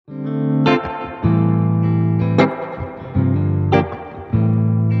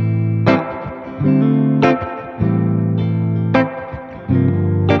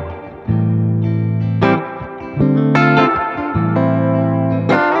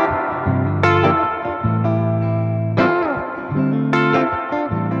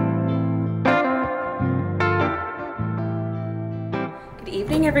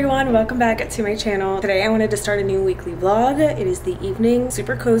everyone, welcome back to my channel. Today I wanted to start a new weekly vlog. It is the evening,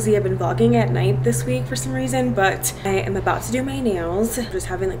 super cozy. I've been vlogging at night this week for some reason, but I am about to do my nails. Just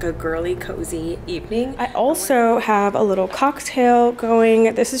having like a girly cozy evening. I also have a little cocktail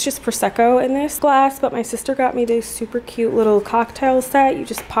going. This is just Prosecco in this glass, but my sister got me this super cute little cocktail set. You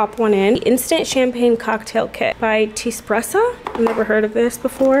just pop one in. The Instant Champagne Cocktail Kit by Tespressa. I've never heard of this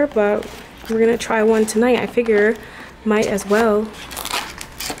before, but we're gonna try one tonight. I figure might as well.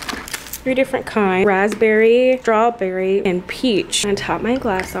 3 different kinds: raspberry, strawberry, and peach. I'm gonna top my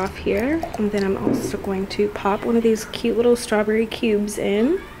glass off here, and then I'm also going to pop one of these cute little strawberry cubes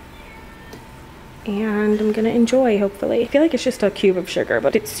in, and I'm gonna enjoy, hopefully. I feel like it's just a cube of sugar,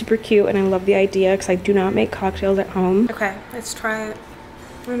 but it's super cute, and I love the idea because I do not make cocktails at home. Okay, let's try it.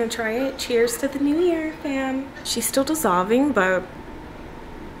 We're gonna try it. Cheers to the new year, fam. She's still dissolving, but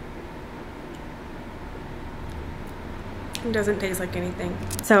it doesn't taste like anything.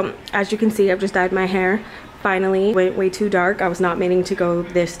 So as you can see, I've just dyed my hair. Finally, went way too dark. I was not meaning to go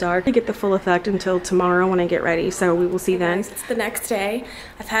this dark to get the full effect until tomorrow when I get ready. So we will see then. It's the next day.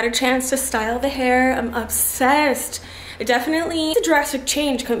 I've had a chance to style the hair. I'm obsessed. It definitely is a drastic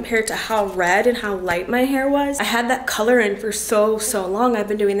change compared to how red and how light my hair was. I had that color in for so long. I've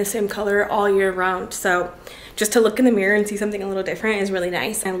been doing the same color all year round. So just to look in the mirror and see something a little different is really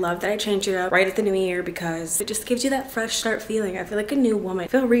nice. I love that I changed it up right at the new year because it just gives you that fresh start feeling. I feel like a new woman. I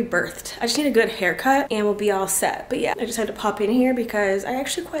feel rebirthed. I just need a good haircut and we'll be all set. But yeah, I just had to pop in here because I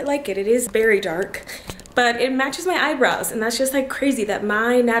actually quite like it. It is very dark, but it matches my eyebrows, and that's just like crazy that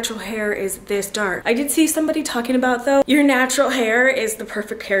my natural hair is this dark. I did see somebody talking about, though, your natural hair is the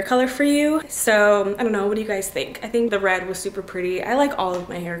perfect hair color for you. So I don't know, what do you guys think? I think the red was super pretty. I like all of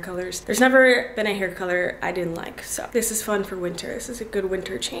my hair colors. There's never been a hair color I didn't like, so this is fun for winter. This is a good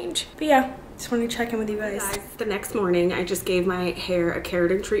winter change. But yeah, just wanted to check in with you guys. The next morning, I just gave my hair a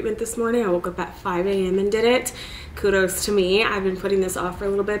keratin treatment this morning. I woke up at 5 a.m. and did it. Kudos to me. I've been putting this off for a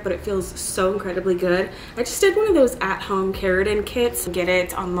little bit, but it feels so incredibly good. I just did one of those at-home keratin kits. Get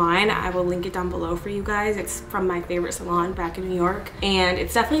it online. I will link it down below for you guys. It's from my favorite salon back in New York, and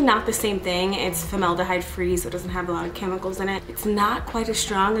it's definitely not the same thing. It's formaldehyde free, so it doesn't have a lot of chemicals in it. It's not quite as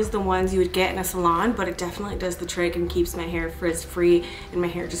strong as the ones you would get in a salon, but it definitely does the trick and keeps my hair frizz-free, and my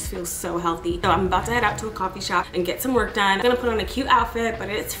hair just feels so healthy. So I'm about to head out to a coffee shop and get some work done. I'm gonna put on a cute outfit, but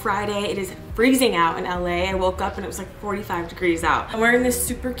it's Friday. It is freezing out in LA. I woke up and it was like 45 degrees out. I'm wearing this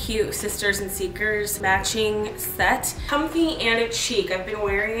super cute Sisters and Seekers matching set. Comfy and it's chic. I've been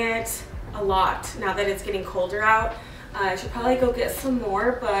wearing it a lot now that it's getting colder out. I should probably go get some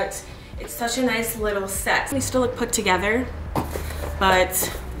more, but it's such a nice little set. They still look put together,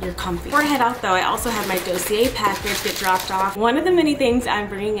 but you're comfy. Before I head out though, I also have my dossier package get dropped off. One of the many things I'm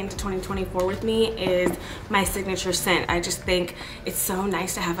bringing into 2024 with me is my signature scent. I just think it's so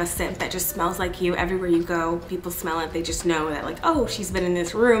nice to have a scent that just smells like you. Everywhere you go, people smell it. They just know that, like, oh, she's been in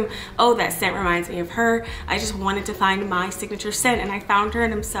this room. Oh, that scent reminds me of her. I just wanted to find my signature scent, and I found her,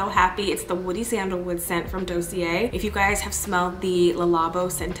 and I'm so happy. It's the Woody Sandalwood scent from Dossier. If you guys have smelled the Le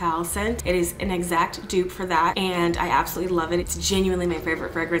Labo Santal scent, it is an exact dupe for that, and I absolutely love it. It's genuinely my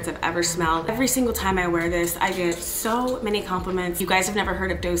favorite fragrance I've ever smelled. Every single time I wear this, I get so many compliments. You guys have never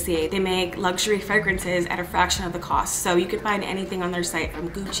heard of Dossier. They make luxury fragrances at a fraction of the cost. So you can find anything on their site from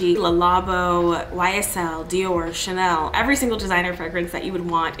Gucci, Le Labo, YSL, Dior, Chanel. Every single designer fragrance that you would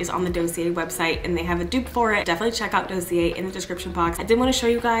want is on the Dossier website, and they have a dupe for it. Definitely check out Dossier in the description box. I did want to show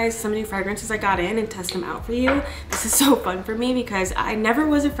you guys some new fragrances I got in and test them out for you. This is so fun for me because I never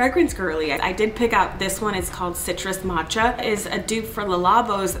was a fragrance girly. I did pick out this one. It's called Citrus Matcha. It is a dupe for Le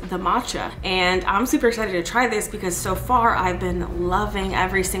Labo's The Matcha, and I'm super excited to try this because so far I've been loving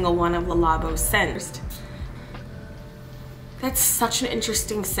every single one of Le Labo's scents. That's such an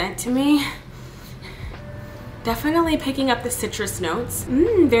interesting scent to me. Definitely picking up the citrus notes.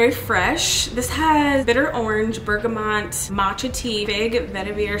 Very fresh. This has bitter orange, bergamot, matcha tea, fig,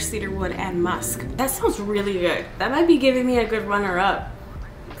 vetiver, cedarwood, and musk. That sounds really good. That might be giving me a good runner-up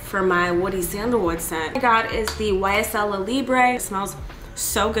for my Woody Sandalwood scent. What I got is the YSL La Libre. It smells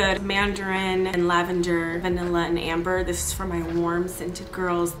so good. Mandarin and lavender, vanilla and amber. This is for my warm scented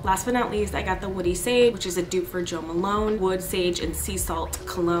girls. Last but not least, I got the Woody Sage, which is a dupe for Jo Malone, wood sage and sea salt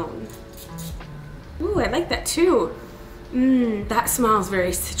cologne. Ooh, I like that too. That smells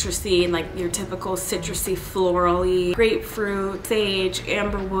very citrusy, like your typical citrusy, florally, grapefruit, sage,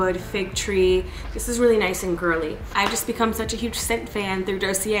 amberwood, fig tree. This is really nice and girly. I've just become such a huge scent fan through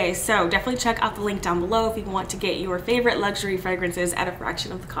Dossier, so definitely check out the link down below if you want to get your favorite luxury fragrances at a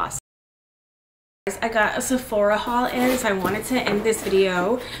fraction of the cost. I got a Sephora haul in, so I wanted to end this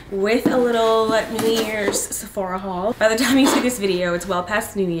video with a little New Year's Sephora haul. By the time you see this video, it's well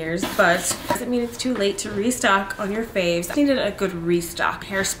past New Year's, but doesn't mean it's too late to restock on your faves. I needed a good restock.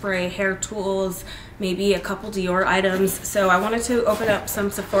 Hairspray, hair tools, maybe a couple Dior items. So I wanted to open up some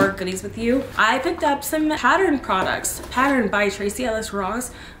Sephora goodies with you. I picked up some Pattern products. Pattern by Tracy Ellis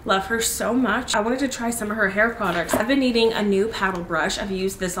Ross. Love her so much. I wanted to try some of her hair products. I've been needing a new paddle brush. I've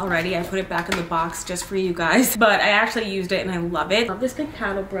used this already. I put it back in the box just for you guys, but I actually used it and I love it. I love this big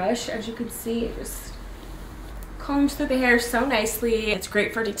paddle brush. As you can see, it just combs through the hair so nicely. It's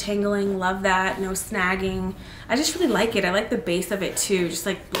great for detangling. Love that. No snagging. I just really like it. I like the base of it too. Just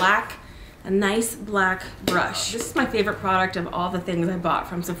like black. A nice black brush. This is my favorite product of all the things I bought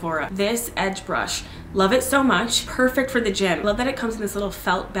from Sephora. This edge brush. Love it so much. Perfect for the gym. Love that it comes in this little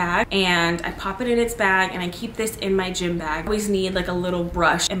felt bag and I pop it in its bag and I keep this in my gym bag. I always need like a little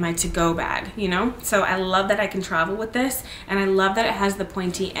brush in my to-go bag, you know? So I love that I can travel with this and I love that it has the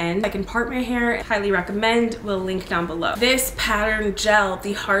pointy end. I can part my hair. Highly recommend. We'll link down below. This Pattern gel,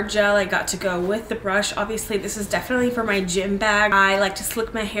 the hard gel I got to go with the brush. Obviously this is definitely for my gym bag. I like to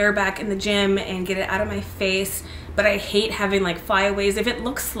slick my hair back in the gym and get it out of my face, but I hate having like flyaways. If it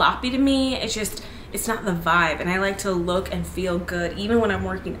looks sloppy to me, it's not the vibe, and I like to look and feel good even when I'm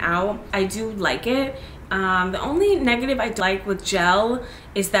working out. I do like it. The only negative I like with gel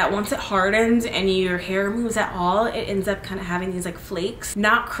is that once it hardens and your hair moves at all, it ends up kind of having these like flakes.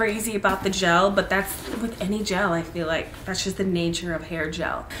 Not crazy about the gel, but that's with any gel. I feel like that's just the nature of hair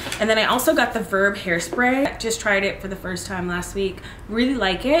gel. And then I also got the Verb hairspray. Just tried it for the first time last week. Really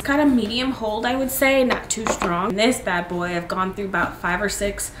like it. It's kind of medium hold, I would say, not too strong. This bad boy, I've gone through about 5 or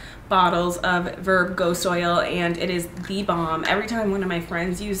 6 bottles of Verb Ghost Oil and it is the bomb. Every time one of my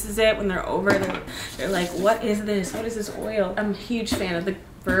friends uses it when they're over, they're like, what is this? What is this oil? I'm a huge fan of the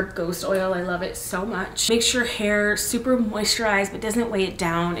Verb Ghost Oil. I love it so much. Makes your hair super moisturized but doesn't weigh it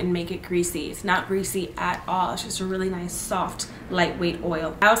down and make it greasy. It's not greasy at all. It's just a really nice soft lightweight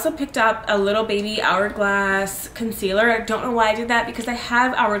oil. I also picked up a little baby Hourglass concealer. I don't know why I did that because I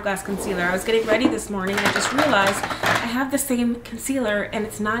have Hourglass concealer. I was getting ready this morning and I just realized I have the same concealer and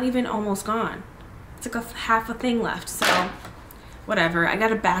it's not even almost gone. It's like half a thing left, so whatever. I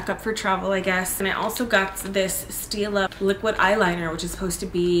got a backup for travel, I guess. And I also got this Steel Up liquid eyeliner, which is supposed to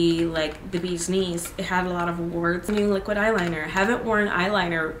be like the bee's knees. It had a lot of awards. New liquid eyeliner. I haven't worn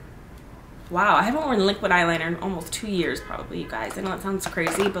eyeliner. Wow, I haven't worn liquid eyeliner in almost 2 years probably, you guys. I know it sounds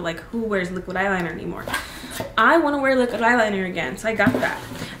crazy, but like who wears liquid eyeliner anymore? I want to wear liquid eyeliner again, so I got that.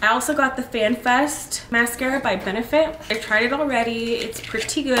 I also got the Fan Fest mascara by Benefit. I tried it already. It's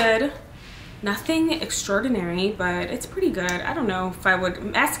pretty good. Nothing extraordinary, but it's pretty good. I don't know if I would.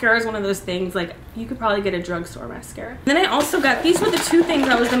 Mascara is one of those things, like you could probably get a drugstore mascara. Then I also got, these were the 2 things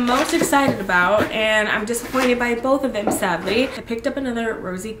I was the most excited about, and I'm disappointed by both of them, sadly. I picked up another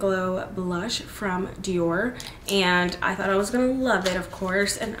Rosy Glow blush from Dior, and I thought I was gonna love it, of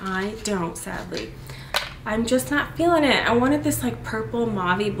course, and I don't, sadly. I'm just not feeling it. I wanted this like purple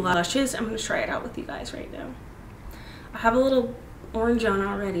mauve blushes. I'm gonna try it out with you guys right now. I have a little orange on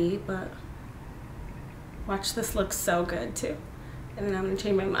already, but watch, this looks so good too. And then I'm gonna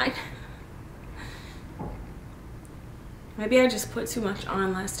change my mind. Maybe I just put too much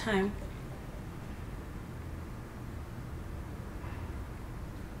on last time.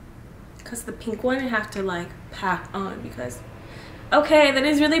 Because the pink one I have to like pack on because, okay, that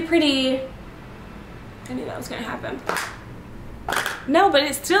is really pretty. I knew that was gonna happen. No, but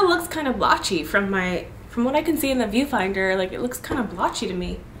it still looks kind of blotchy from what I can see in the viewfinder. Like it looks kind of blotchy to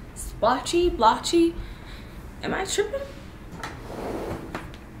me. Splotchy, blotchy. Am I tripping?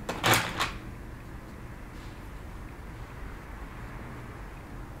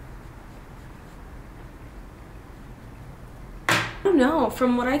 I don't know.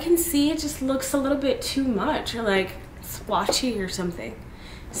 From what I can see, it just looks a little bit too much, or like splotchy or something.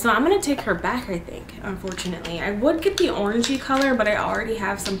 So I'm gonna take her back, I think, unfortunately. I would get the orangey color, but I already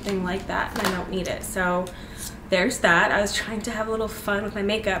have something like that and I don't need it. So there's that. I was trying to have a little fun with my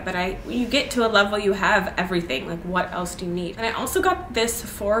makeup, but when you get to a level, you have everything. Like, what else do you need? And I also got this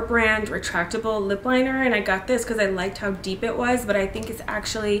Sephora brand retractable lip liner, and I got this because I liked how deep it was, but I think it's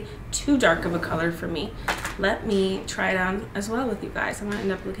actually too dark of a color for me. Let me try it on as well with you guys. I'm gonna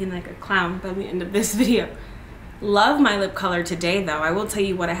end up looking like a clown by the end of this video. Love my lip color today though. I will tell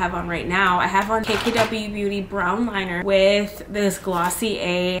you what I have on right now. I have on KKW Beauty brown liner with this Glossy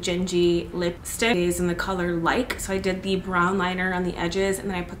A Gingy lipstick. It is in the color Like. So I did the brown liner on the edges and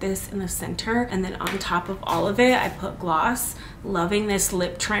then I put this in the center, and then on top of all of it I put gloss. Loving this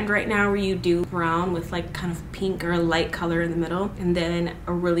lip trend right now where you do brown with like kind of pink or light color in the middle and then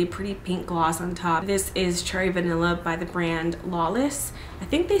a really pretty pink gloss on top. This is Cherry Vanilla by the brand Lawless. I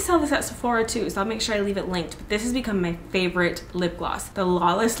think they sell this at Sephora too, so I'll make sure I leave it linked. But this has become my favorite lip gloss. The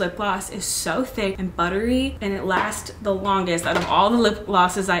Lawless lip gloss is so thick and buttery, and it lasts the longest out of all the lip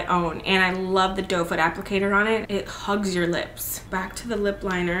glosses I own. And I love the doe foot applicator on it. It hugs your lips. Back to the lip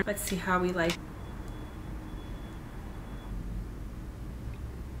liner. Let's see how we like.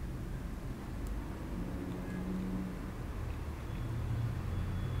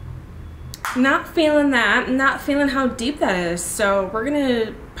 Not feeling that, not feeling how deep that is, so we're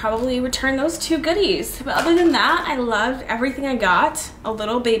gonna probably return those two goodies. But other than that, I loved everything I got. A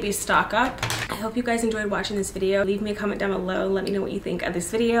little baby stock up. I hope you guys enjoyed watching this video. Leave me a comment down below, let me know what you think of this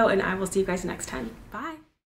video, and I will see you guys next time. Bye.